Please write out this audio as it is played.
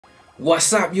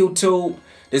What's up, YouTube?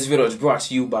 This video is brought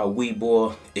to you by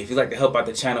Weeboy. If you'd like to help out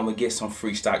the channel and get some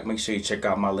free stock, make sure you check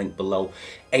out my link below.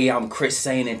 Hey, I'm Chris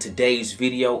saying, and today's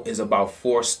video is about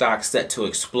 4 stocks set to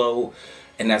explode.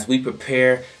 And as we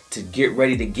prepare to get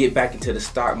ready to get back into the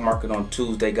stock market on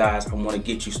Tuesday, guys, I want to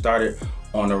get you started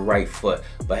on the right foot.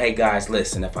 But hey guys,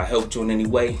 listen, if I helped you in any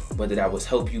way, whether that was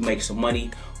help you make some money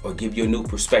or give you a new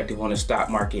perspective on the stock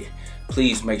market,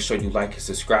 please make sure you like and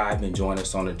subscribe and join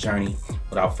us on the journey.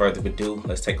 Without further ado,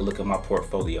 let's take a look at my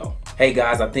portfolio. Hey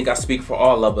guys, I think I speak for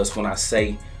all of us when I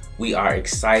say we are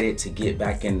excited to get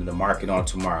back into the market on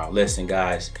tomorrow. Listen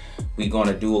guys, we're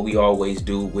gonna do what we always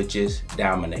do, which is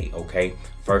dominate, okay?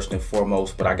 First and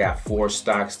foremost, but I got 4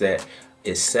 stocks that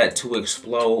is set to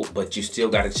explode, but you still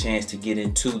got a chance to get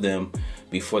into them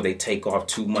before they take off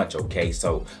too much, okay?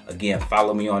 So again,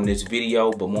 follow me on this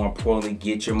video, but more importantly,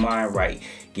 get your mind right,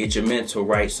 get your mental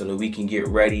right, so that we can get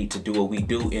ready to do what we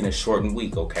do in a shortened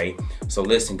week, okay? So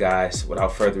listen guys,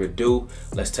 without further ado,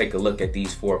 let's take a look at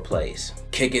these 4 plays.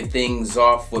 Kicking things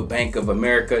off with Bank of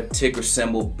America, ticker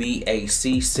symbol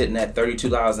BAC, sitting at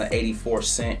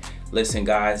 $32.84. Listen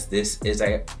guys, this is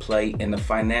a play in the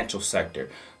financial sector.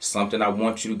 Something I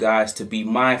want you guys to be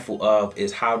mindful of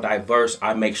is how diverse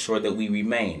I make sure that we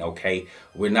remain, okay?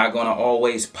 We're not gonna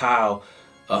always pile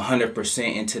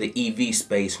 100% into the EV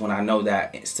space when I know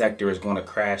that sector is gonna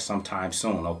crash sometime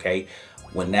soon, okay?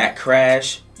 When that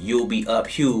crash, you'll be up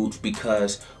huge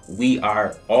because we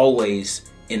are always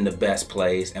in the best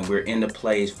place, and we're in the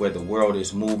place where the world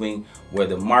is moving, where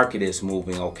the market is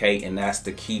moving, okay? And that's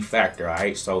the key factor, all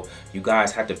right? So you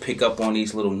guys have to pick up on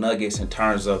these little nuggets in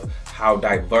terms of how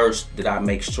diverse did I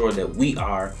make sure that we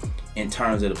are in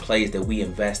terms of the plays that we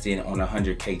invest in on a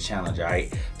 100K challenge, all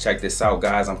right? Check this out,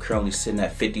 guys. I'm currently sitting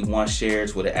at 51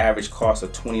 shares with an average cost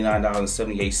of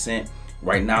 $29.78.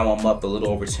 Right now I'm up a little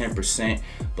over 10%,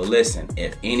 but listen,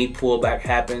 if any pullback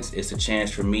happens, it's a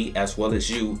chance for me as well as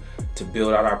you to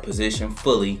build out our position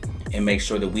fully and make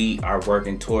sure that we are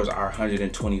working towards our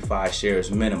 125 shares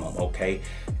minimum, okay?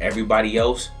 Everybody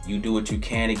else, you do what you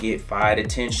can to get 5 to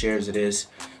 10 shares of this,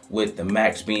 with the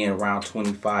max being around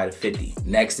 25 to 50.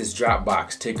 Next is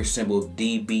Dropbox, ticker symbol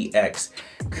DBX,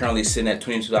 currently sitting at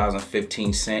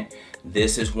 $22.15.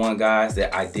 This is one, guys,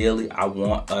 that ideally I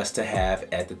want us to have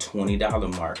at the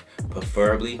 $20 mark,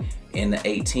 preferably in the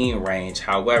 18 range.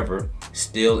 However,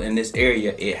 still in this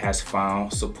area, it has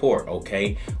found support,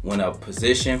 okay? When a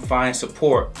position finds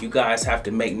support, you guys have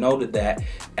to make note of that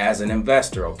as an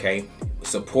investor, okay?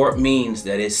 Support means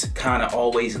that it's kind of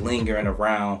always lingering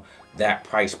around that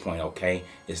price point, okay?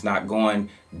 It's not going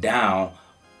down,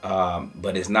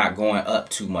 but it's not going up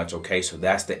too much, okay? So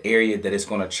that's the area that it's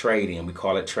going to trade in. We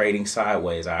call it trading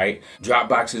sideways, all right?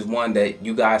 Dropbox is one that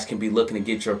you guys can be looking to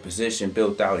get your position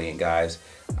built out in, guys.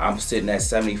 I'm sitting at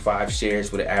 75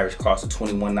 shares with an average cost of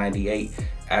 $21.98.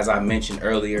 As I mentioned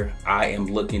earlier, I am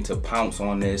looking to pounce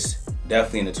on this,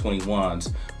 definitely in the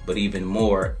 21s, but even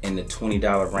more in the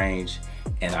 $20 range,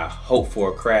 and I hope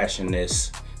for a crash in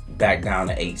this back down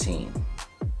to 18.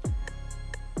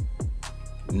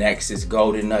 Next is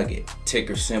Golden Nugget,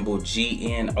 ticker symbol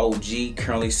GNOG,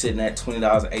 currently sitting at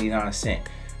 $20.89.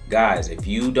 Guys, if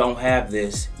you don't have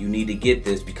this, you need to get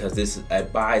this because this is a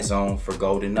buy zone for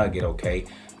Golden Nugget, okay?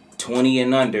 20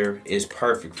 and under is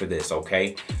perfect for this,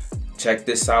 okay? Check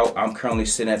this out. I'm currently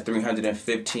sitting at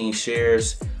 315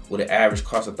 shares with an average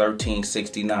cost of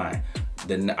 $13.69.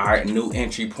 Our new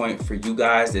entry point for you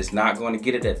guys that's not going to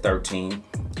get it at 13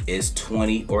 is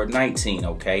 20 or 19,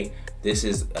 okay? This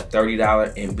is a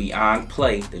 $30 and beyond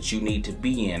play that you need to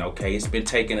be in, okay? It's been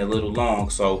taking a little long,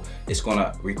 so it's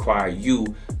gonna require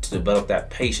you to develop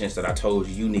that patience that I told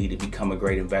you need to become a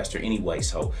great investor anyway.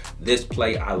 So this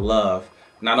play I love,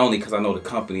 not only because I know the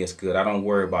company is good, I don't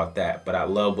worry about that, but I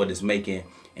love what it's making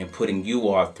and putting you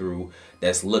all through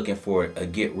that's looking for a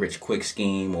get-rich-quick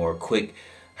scheme or a quick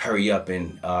hurry up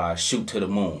and shoot to the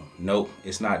moon. Nope,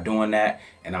 it's not doing that,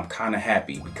 and I'm kind of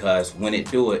happy because when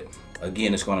it do it,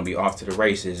 again, it's going to be off to the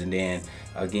races, and then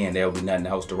again, there'll be nothing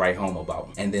else to write home about.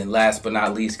 And then last but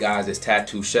not least, guys, is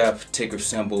Tattoo Chef, ticker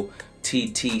symbol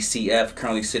TTCF,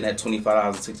 currently sitting at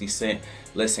 $25.60.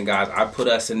 Listen guys, I put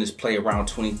us in this play around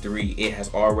 23. It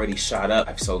has already shot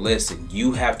up. So listen,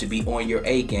 you have to be on your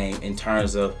A game in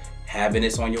terms of having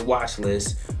this on your watch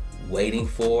list, waiting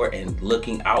for and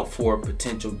looking out for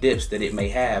potential dips that it may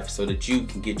have so that you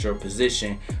can get your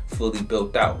position fully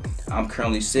built out. I'm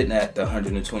currently sitting at the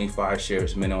 125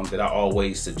 shares minimum that I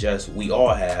always suggest we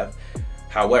all have.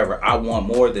 However, I want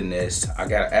more than this. I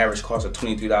got an average cost of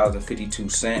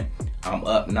 $23.52. I'm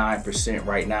up 9%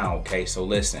 right now, okay? So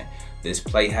listen, this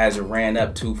play hasn't ran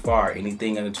up too far.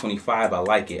 Anything under 25, I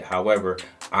like it. However,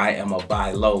 I am a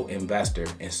buy low investor,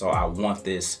 and so I want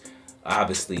this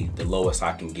obviously the lowest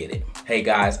I can get it. Hey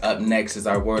guys, up next is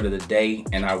our word of the day,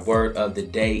 and our word of the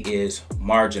day is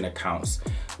margin accounts.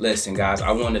 Listen guys,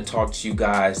 I want to talk to you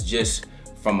guys just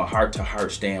from a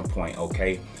heart-to-heart standpoint,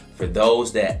 okay? For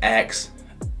those that ask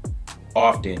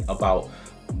often about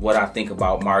what I think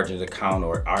about margins account,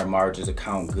 or our margins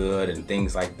account good and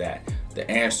things like that, the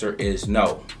answer is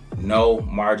no. No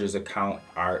margins account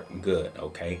are good,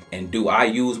 okay? And do I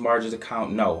use margins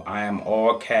account? No, I am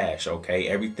all cash, okay?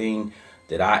 Everything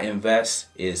that I invest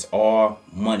is all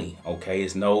money, okay?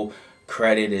 It's no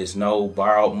credit, it's no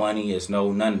borrowed money, it's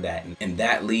no none of that. And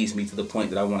that leads me to the point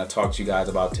that I want to talk to you guys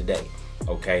about today,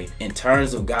 okay? In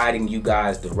terms of guiding you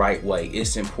guys the right way,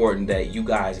 it's important that you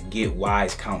guys get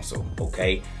wise counsel,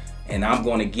 okay? And I'm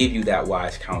going to give you that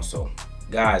wise counsel.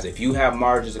 Guys, if you have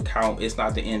margins account, it's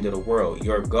not the end of the world.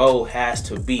 Your goal has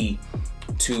to be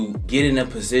to get in a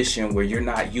position where you're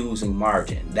not using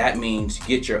margin. That means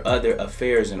get your other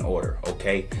affairs in order,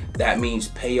 okay? That means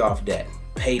pay off debt,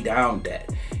 pay down debt,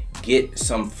 get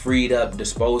some freed up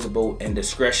disposable and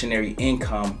discretionary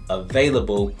income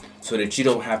available so that you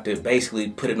don't have to basically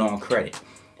put it on credit,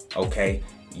 okay?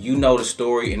 You know the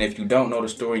story, and if you don't know the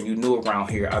story and you new around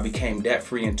here, I became debt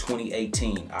free in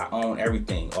 2018. I own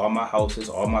everything, all my houses,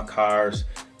 all my cars,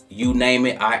 you name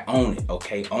it, I own it,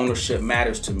 okay? Ownership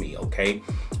matters to me, okay?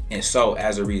 And so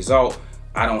as a result,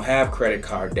 I don't have credit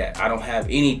card debt. I don't have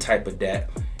any type of debt,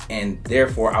 and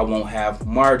therefore I won't have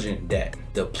margin debt.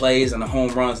 The plays and the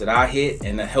home runs that I hit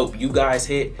and the help you guys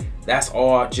hit, that's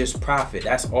all just profit.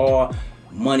 That's all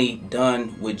money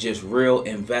done with just real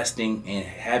investing and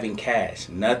having cash.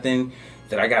 Nothing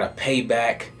that I gotta pay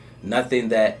back, nothing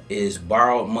that is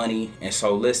borrowed money. And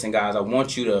so listen guys, I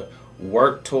want you to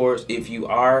work towards, if you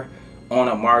are on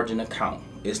a margin account,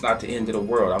 it's not the end of the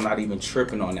world. I'm not even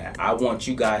tripping on that. I want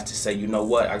you guys to say, you know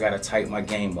what, I gotta tighten my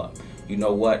game up. You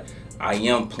know what, I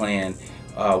am playing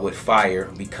with fire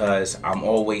because I'm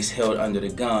always held under the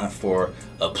gun for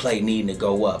a play needing to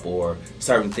go up or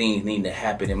certain things needing to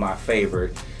happen in my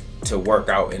favor to work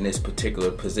out in this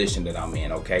particular position that I'm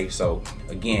in, okay? So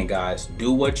again guys,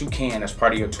 do what you can as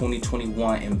part of your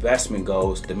 2021 investment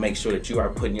goals to make sure that you are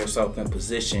putting yourself in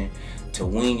position to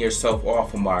wean yourself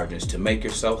off of margins, to make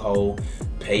yourself whole,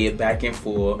 pay it back in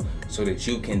full, so that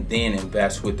you can then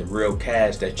invest with the real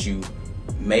cash that you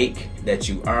make, that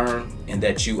you earn, and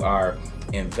that you are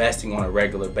investing on a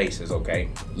regular basis, okay?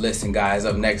 Listen guys,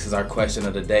 up next is our question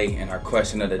of the day, and our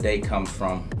question of the day comes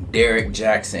from Derek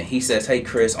Jackson. He says, hey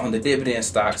Chris, on the dividend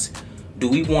stocks, do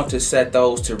we want to set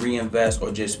those to reinvest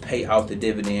or just pay out the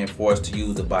dividend for us to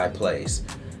use to buy plays?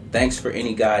 Thanks for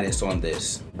any guidance on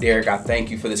this. Derek, I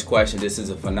thank you for this question. This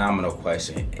is a phenomenal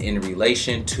question. In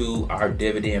relation to our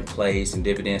dividend plays and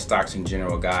dividend stocks in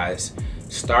general, guys,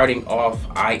 starting off,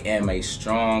 I am a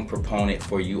strong proponent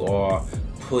for you all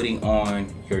putting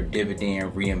on your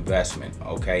dividend reinvestment,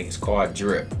 okay? It's called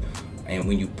DRIP. And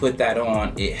when you put that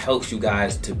on, it helps you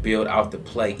guys to build out the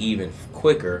play even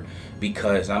quicker,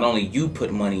 because not only you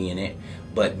put money in it,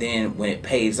 but then when it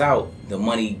pays out, the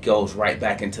money goes right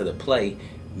back into the play,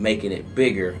 making it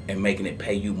bigger and making it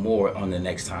pay you more on the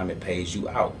next time it pays you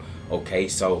out, okay?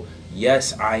 So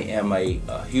yes, I am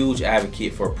a huge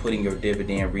advocate for putting your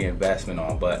dividend reinvestment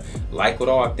on, but like with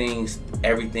all things,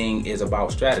 everything is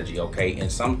about strategy, okay? In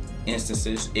some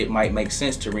instances, it might make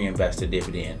sense to reinvest a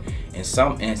dividend. In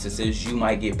some instances, you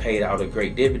might get paid out a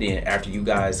great dividend after you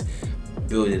guys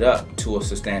build it up to a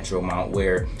substantial amount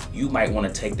where you might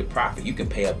want to take the profit. You can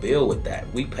pay a bill with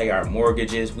that. We pay our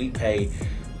mortgages, we pay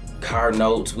car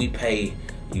notes, we pay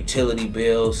utility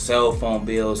bills, cell phone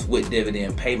bills with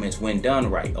dividend payments when done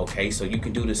right, okay? So you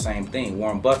can do the same thing.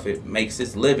 Warren Buffett makes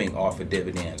his living off of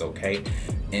dividends, okay?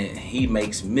 And he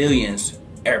makes millions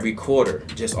every quarter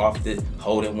just off the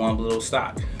holding one little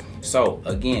stock. So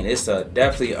again, it's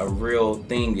definitely a real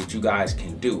thing that you guys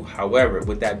can do. However,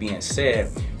 with that being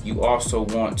said, you also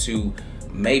want to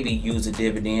maybe use a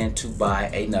dividend to buy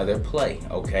another play,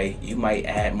 okay? You might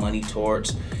add money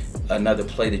towards another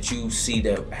play that you see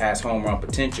that has home run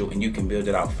potential, and you can build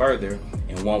it out further.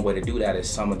 And one way to do that is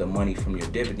some of the money from your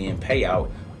dividend payout.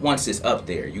 Once it's up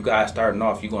there, you guys starting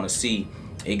off, you're going to see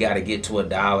it got to get to $1,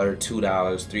 $2,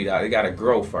 $3. It got to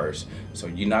grow first. So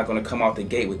you're not going to come out the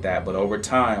gate with that. But over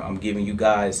time, I'm giving you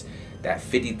guys that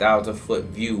 50,000 foot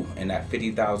view and that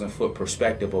 50,000 foot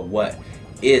perspective of what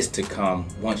is to come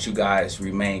once you guys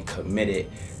remain committed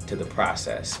to the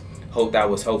process. Hope that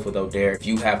was helpful though, Derek. If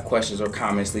you have questions or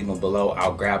comments, leave them below.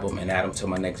 I'll grab them and add them to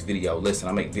my next video. Listen,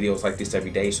 I make videos like this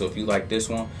every day, so if you like this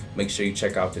one, make sure you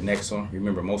check out the next one.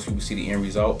 Remember, most people see the end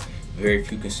result. Very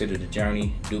few consider the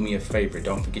journey. Do me a favor,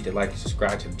 don't forget to like and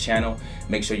subscribe to the channel.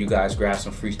 Make sure you guys grab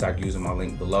some free stock using my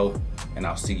link below, and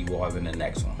I'll see you all in the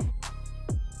next one.